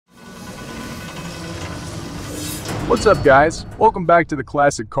What's up guys? Welcome back to the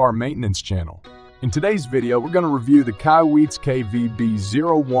Classic Car Maintenance channel. In today's video, we're going to review the Kaiweets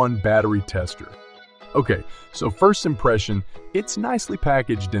KVB01 Battery Tester. Okay, so first impression, it's nicely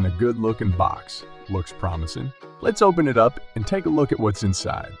packaged in a good looking box. Looks promising. Let's open it up and take a look at what's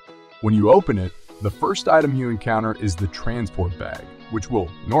inside. When you open it, the first item you encounter is the transport bag, which will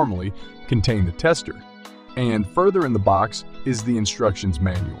normally contain the tester. And further in the box is the instructions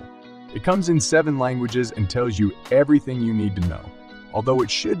manual. It comes in 7 languages and tells you everything you need to know, although it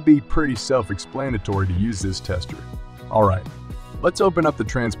should be pretty self-explanatory to use this tester. Alright, let's open up the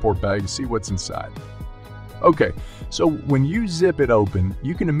transport bag and see what's inside. Okay, so when you zip it open,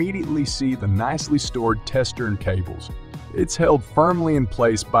 you can immediately see the nicely stored tester and cables. It's held firmly in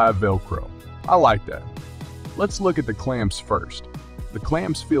place by a Velcro. I like that. Let's look at the clamps first. The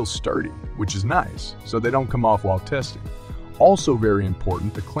clamps feel sturdy, which is nice, so they don't come off while testing. Also very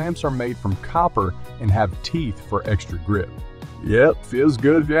important, the clamps are made from copper and have teeth for extra grip. Yep, feels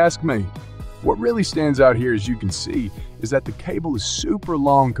good if you ask me. What really stands out here, as you can see, is that the cable is super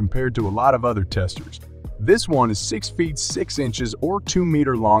long compared to a lot of other testers. This one is 6 feet 6 inches or 2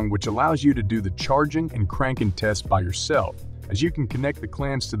 meters long, which allows you to do the charging and cranking test by yourself, as you can connect the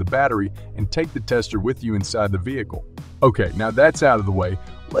clamps to the battery and take the tester with you inside the vehicle. Okay, now that's out of the way,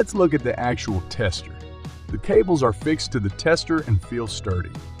 let's look at the actual tester. The cables are fixed to the tester and feel sturdy.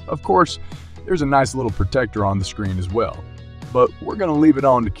 Of course, there's a nice little protector on the screen as well, but we're going to leave it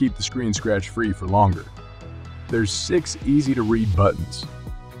on to keep the screen scratch-free for longer. There's 6 easy-to-read buttons,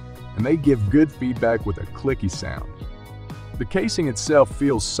 and they give good feedback with a clicky sound. The casing itself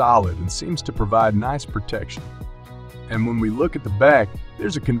feels solid and seems to provide nice protection. And when we look at the back,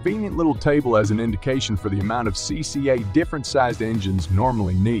 there's a convenient little table as an indication for the amount of CCA different sized engines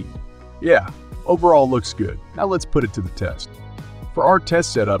normally need. Yeah, overall looks good. Now let's put it to the test. For our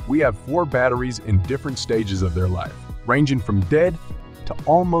test setup, we have 4 batteries in different stages of their life, ranging from dead to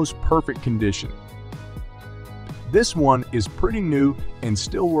almost perfect condition. This one is pretty new and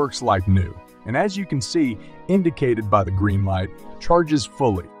still works like new, and as you can see, indicated by the green light, charges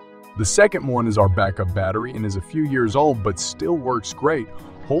fully. The second one is our backup battery and is a few years old but still works great,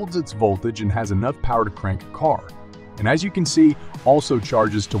 holds its voltage and has enough power to crank a car. And as you can see, also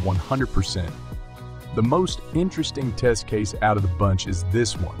charges to 100%. The most interesting test case out of the bunch is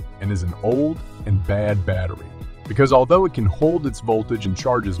this one, and is an old and bad battery. Because although it can hold its voltage and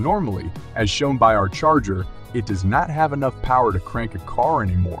charges normally, as shown by our charger, it does not have enough power to crank a car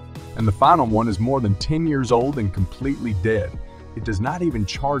anymore. And the final one is more than 10 years old and completely dead. It does not even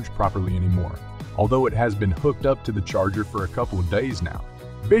charge properly anymore, although it has been hooked up to the charger for a couple of days now.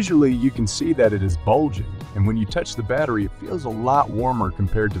 Visually, you can see that it is bulging, and when you touch the battery, it feels a lot warmer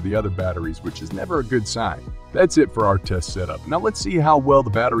compared to the other batteries, which is never a good sign. That's it for our test setup. Now let's see how well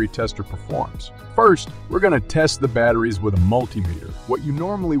the battery tester performs. First, we're going to test the batteries with a multimeter, what you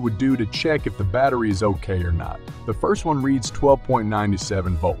normally would do to check if the battery is okay or not. The first one reads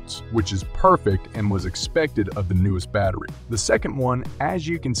 12.97 volts, which is perfect and was expected of the newest battery. The second one, as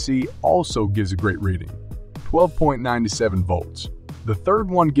you can see, also gives a great reading, 12.97 volts. The third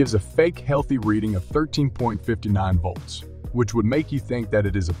one gives a fake healthy reading of 13.59 volts, which would make you think that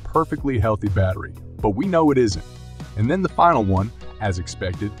it is a perfectly healthy battery, but we know it isn't. And then the final one, as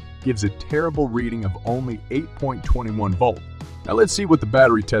expected, gives a terrible reading of only 8.21 volt. Now let's see what the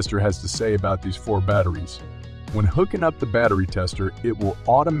battery tester has to say about these 4 batteries. When hooking up the battery tester, it will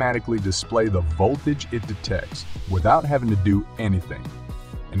automatically display the voltage it detects without having to do anything.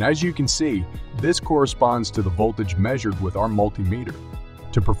 And as you can see, this corresponds to the voltage measured with our multimeter.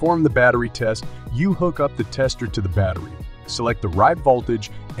 To perform the battery test, you hook up the tester to the battery, select the right voltage,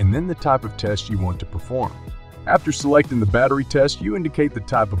 and then the type of test you want to perform. After selecting the battery test, you indicate the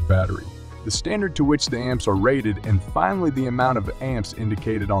type of battery, the standard to which the amps are rated, and finally the amount of amps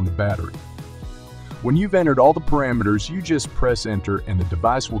indicated on the battery. When you've entered all the parameters, you just press enter and the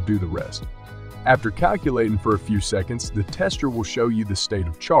device will do the rest. After calculating for a few seconds, the tester will show you the state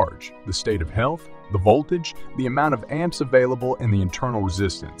of charge, the state of health, the voltage, the amount of amps available, and the internal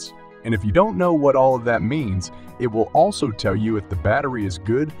resistance. And if you don't know what all of that means, it will also tell you if the battery is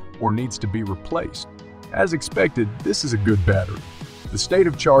good or needs to be replaced. As expected, this is a good battery. The state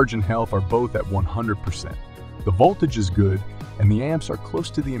of charge and health are both at 100%. The voltage is good, and the amps are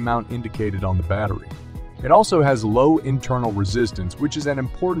close to the amount indicated on the battery. It also has low internal resistance, which is an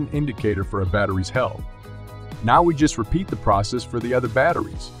important indicator for a battery's health. Now we just repeat the process for the other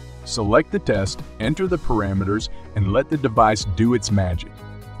batteries. Select the test, enter the parameters, and let the device do its magic.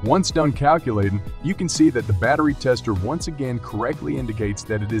 Once done calculating, you can see that the battery tester once again correctly indicates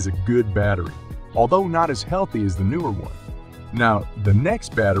that it is a good battery, although not as healthy as the newer one. Now, the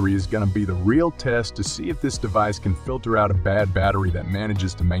next battery is going to be the real test to see if this device can filter out a bad battery that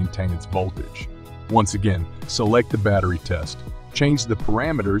manages to maintain its voltage. Once again, select the battery test, change the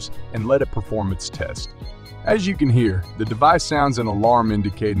parameters, and let it perform its test. As you can hear, the device sounds an alarm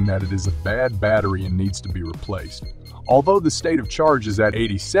indicating that it is a bad battery and needs to be replaced. Although the state of charge is at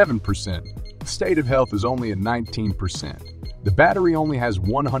 87%, the state of health is only at 19%. The battery only has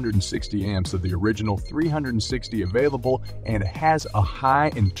 160 amps of the original 360 available, and it has a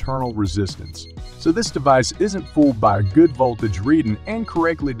high internal resistance. So this device isn't fooled by a good voltage reading and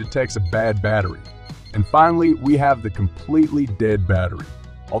correctly detects a bad battery. And finally, we have the completely dead battery.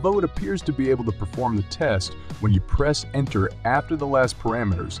 Although it appears to be able to perform the test, when you press enter after the last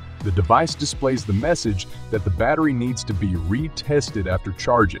parameters, the device displays the message that the battery needs to be retested after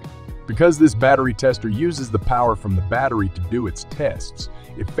charging. Because this battery tester uses the power from the battery to do its tests,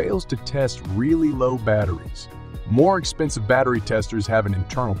 it fails to test really low batteries. More expensive battery testers have an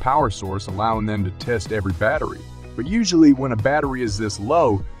internal power source allowing them to test every battery, but usually when a battery is this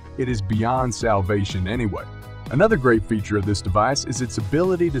low, it is beyond salvation anyway. Another great feature of this device is its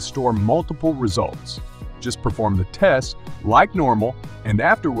ability to store multiple results. Just perform the test like normal, and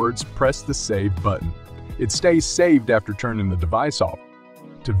afterwards press the save button. It stays saved after turning the device off.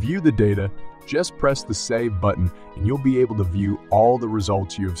 To view the data, just press the save button and you'll be able to view all the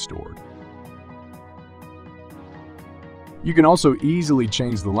results you have stored. You can also easily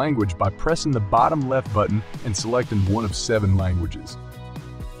change the language by pressing the bottom left button and selecting one of 7 languages.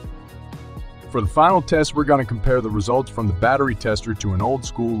 For the final test, we're going to compare the results from the battery tester to an old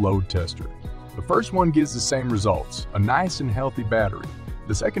school load tester. The first one gives the same results, a nice and healthy battery.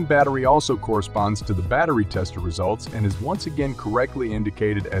 The second battery also corresponds to the battery tester results and is once again correctly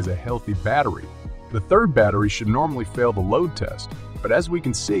indicated as a healthy battery. The third battery should normally fail the load test, but as we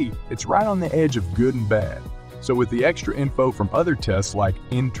can see, it's right on the edge of good and bad. So with the extra info from other tests like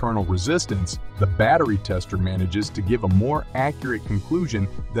internal resistance, the battery tester manages to give a more accurate conclusion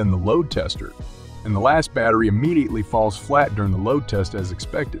than the load tester. And the last battery immediately falls flat during the load test as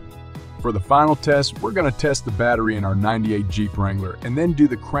expected. For the final test, we're going to test the battery in our 98 Jeep Wrangler and then do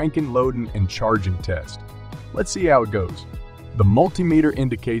the cranking, loading, and charging test. Let's see how it goes. The multimeter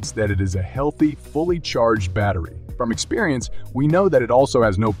indicates that it is a healthy, fully charged battery. From experience, we know that it also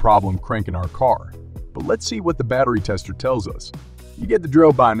has no problem cranking our car. But let's see what the battery tester tells us. You get the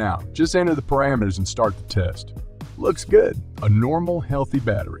drill by now. Just enter the parameters and start the test. Looks good. A normal, healthy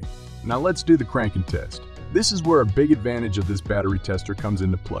battery. Now let's do the cranking test. This is where a big advantage of this battery tester comes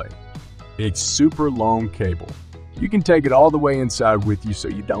into play. It's super long cable. You can take it all the way inside with you, so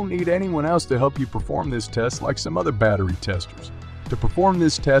you don't need anyone else to help you perform this test like some other battery testers. To perform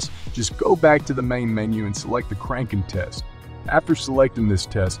this test, just go back to the main menu and select the cranking test. After selecting this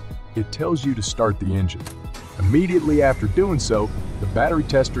test, it tells you to start the engine. Immediately after doing so, the battery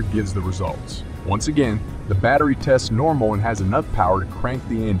tester gives the results. Once again, the battery tests normal and has enough power to crank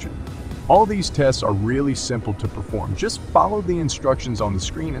the engine. All these tests are really simple to perform. Just follow the instructions on the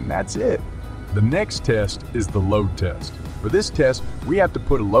screen and that's it. The next test is the load test. For this test, we have to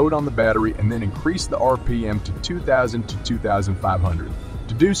put a load on the battery and then increase the RPM to 2000 to 2500.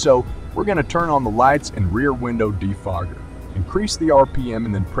 To do so, we're going to turn on the lights and rear window defogger. Increase the RPM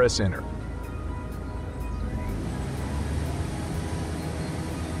and then press enter.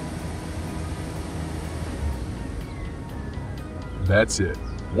 That's it.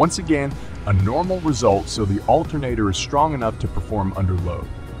 Once again, a normal result, so the alternator is strong enough to perform under load.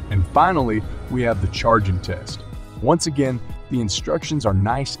 And finally, we have the charging test. Once again, the instructions are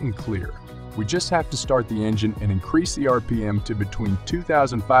nice and clear. We just have to start the engine and increase the RPM to between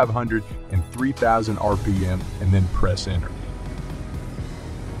 2,500 and 3,000 RPM and then press enter.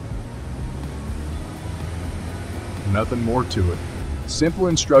 Nothing more to it. Simple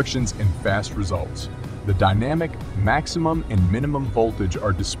instructions and fast results. The dynamic, maximum, and minimum voltage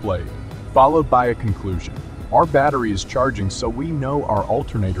are displayed, followed by a conclusion. Our battery is charging, so we know our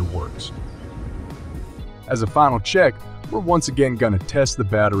alternator works. As a final check, we're once again going to test the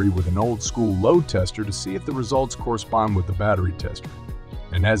battery with an old school load tester to see if the results correspond with the battery tester.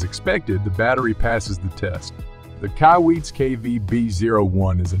 And as expected, the battery passes the test. The Kaiweets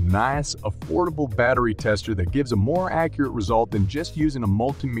KVB01 is a nice, affordable battery tester that gives a more accurate result than just using a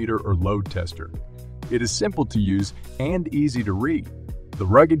multimeter or load tester. It is simple to use and easy to read. The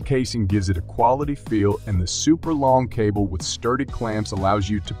rugged casing gives it a quality feel, and the super long cable with sturdy clamps allows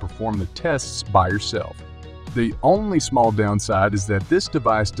you to perform the tests by yourself. The only small downside is that this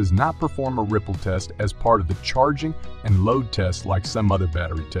device does not perform a ripple test as part of the charging and load test like some other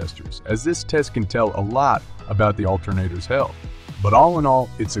battery testers, as this test can tell a lot about the alternator's health. But all in all,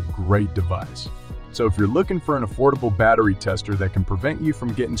 it's a great device. So if you're looking for an affordable battery tester that can prevent you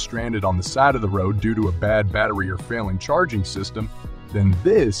from getting stranded on the side of the road due to a bad battery or failing charging system, then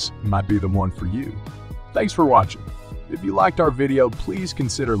this might be the one for you. Thanks for watching. If you liked our video, please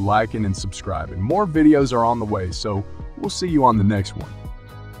consider liking and subscribing. More videos are on the way, so we'll see you on the next one.